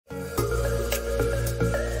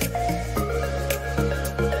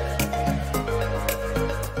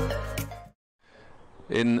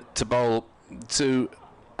in to bowl to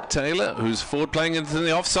Taylor, who's forward playing into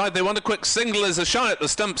the offside. They want a quick single as a shy at the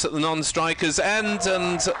stumps at the non-striker's end,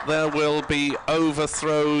 and there will be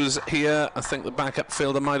overthrows here. I think the backup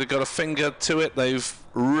fielder might have got a finger to it. They've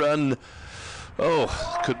run.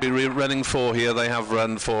 Oh, could be running for here. They have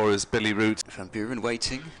run for is Billy Root. Van Buuren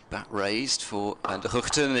waiting, bat raised for Van der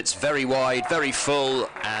Huchten. It's very wide, very full,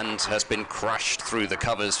 and has been crashed through the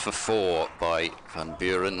covers for 4 by Van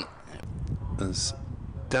Buuren. As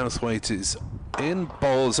Douthwaite is in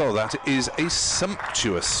bowls. Oh, that is a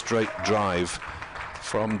sumptuous straight drive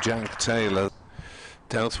from Jack Taylor.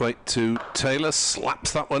 Douthwaite to Taylor,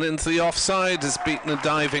 slaps that one into the offside, has beaten a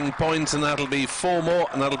diving point, and that'll be 4 more,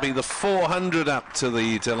 and that'll be the 400 up to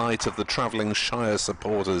the delight of the travelling Shire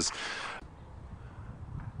supporters.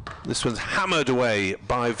 This one's hammered away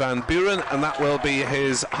by Van Buuren, and that will be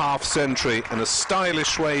his half-century, and a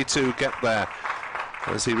stylish way to get there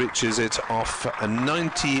as he reaches it off a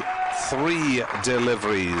 93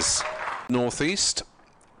 deliveries. Northeast,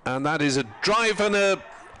 and that is a drive and a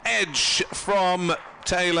edge from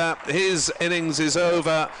Taylor. His innings is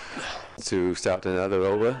over. To start another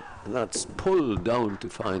over, and that's pulled down to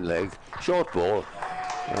fine leg, short ball,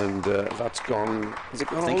 and that's gone. Is it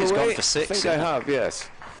gone all the way? I think it's gone for 6. I think I have, yes.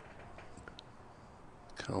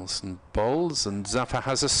 Carlson bowls, and Zafar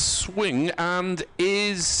has a swing and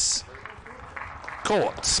is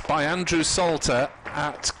caught by Andrew Salter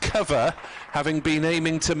at cover, having been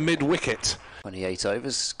aiming to mid-wicket. 28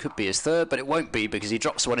 overs, could be his 3rd, but it won't be because he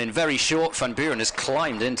drops one in very short. Van Buuren has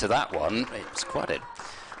climbed into that one. It's quite an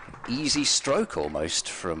easy stroke almost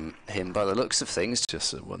from him by the looks of things.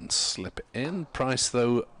 Just one slip in. Price,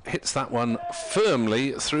 though, hits that one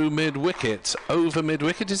firmly through mid-wicket. Over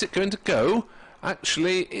mid-wicket, is it going to go?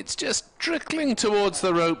 Actually, it's just trickling towards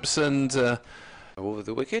the ropes and... over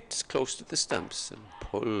the wicket, close to the stumps, and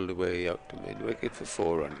pulled away out to mid-wicket for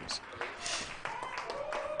 4 runs.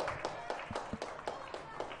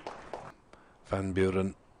 Van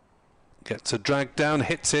Buuren gets a drag down,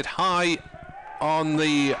 hits it high on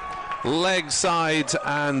the leg side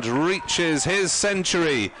and reaches his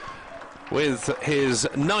century with his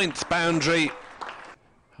 9th boundary.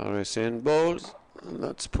 Harris in bowls, and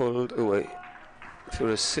that's pulled away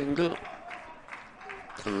for a single,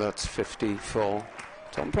 and that's 50 for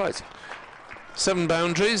Tom Price. 7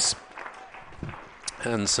 boundaries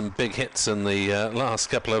and some big hits in the last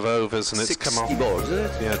couple of overs, and it's come off. 60 balls, is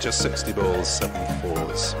it? Yeah, just 60 balls, 7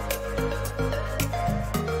 fours.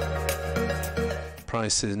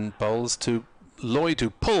 Price in bowls to Lloyd, who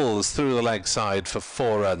pulls through the leg side for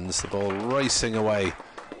 4 runs. The ball racing away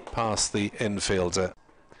past the infielder.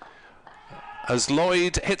 As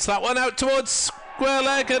Lloyd hits that one out towards square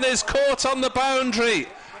leg and is caught on the boundary.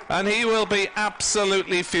 And he will be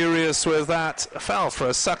absolutely furious with that. Fell for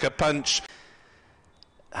a sucker punch.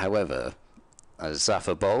 However, as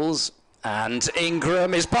Zafar bowls, and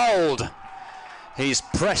Ingram is bowled. He's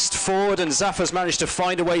pressed forward, and Zafar's managed to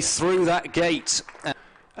find a way through that gate.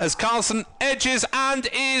 As Carlson edges and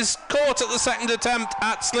is caught at the 2nd attempt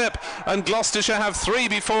at slip, and Gloucestershire have 3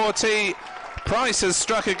 before tea. Price has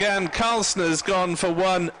struck again, Carlson has gone for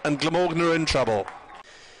 1, and Glamorgan are in trouble.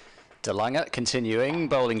 De Lange continuing,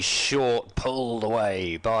 bowling short, pulled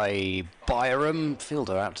away by Buuren.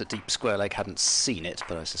 Fielder out to deep square leg, hadn't seen it,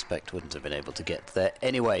 but I suspect wouldn't have been able to get there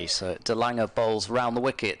anyway. So De Lange bowls round the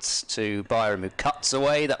wickets to Buuren, who cuts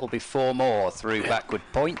away. That will be 4 more through backward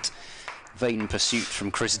point. Vain pursuit from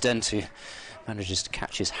Chris Dent, who manages to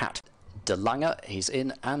catch his hat. De Lange, he's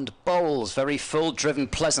in and bowls, very full, driven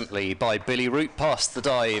pleasantly by Billy Root past the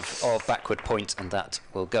dive of backward point, and that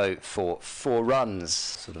will go for 4 runs.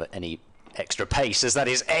 Sort of at any extra pace, as that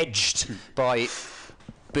is edged by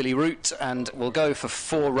Billy Root, and will go for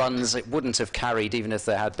 4 runs. It wouldn't have carried even if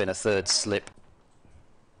there had been a 3rd slip.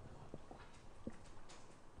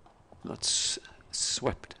 That's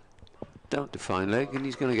swept down to fine leg, and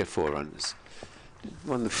he's going to get 4 runs.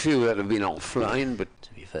 One of the few that have been offline, but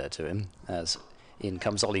to be fair to him, as in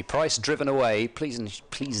comes Ollie Price, driven away, pleasing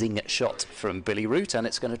shot from Billy Root, and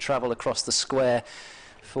it's going to travel across the square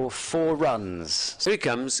for 4 runs. So he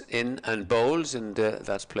comes in and bowls, and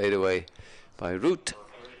that's played away by Root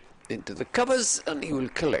into the covers, and he will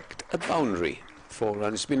collect a boundary. 4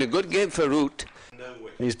 runs. It's been a good game for Root.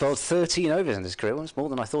 He's bowled 13 overs in his career, once more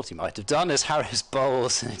than I thought he might have done, as Harris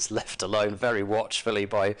bowls, and it's left alone very watchfully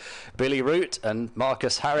by Billy Root, and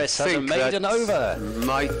Marcus Harris has a maiden over.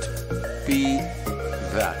 Might be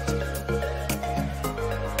that.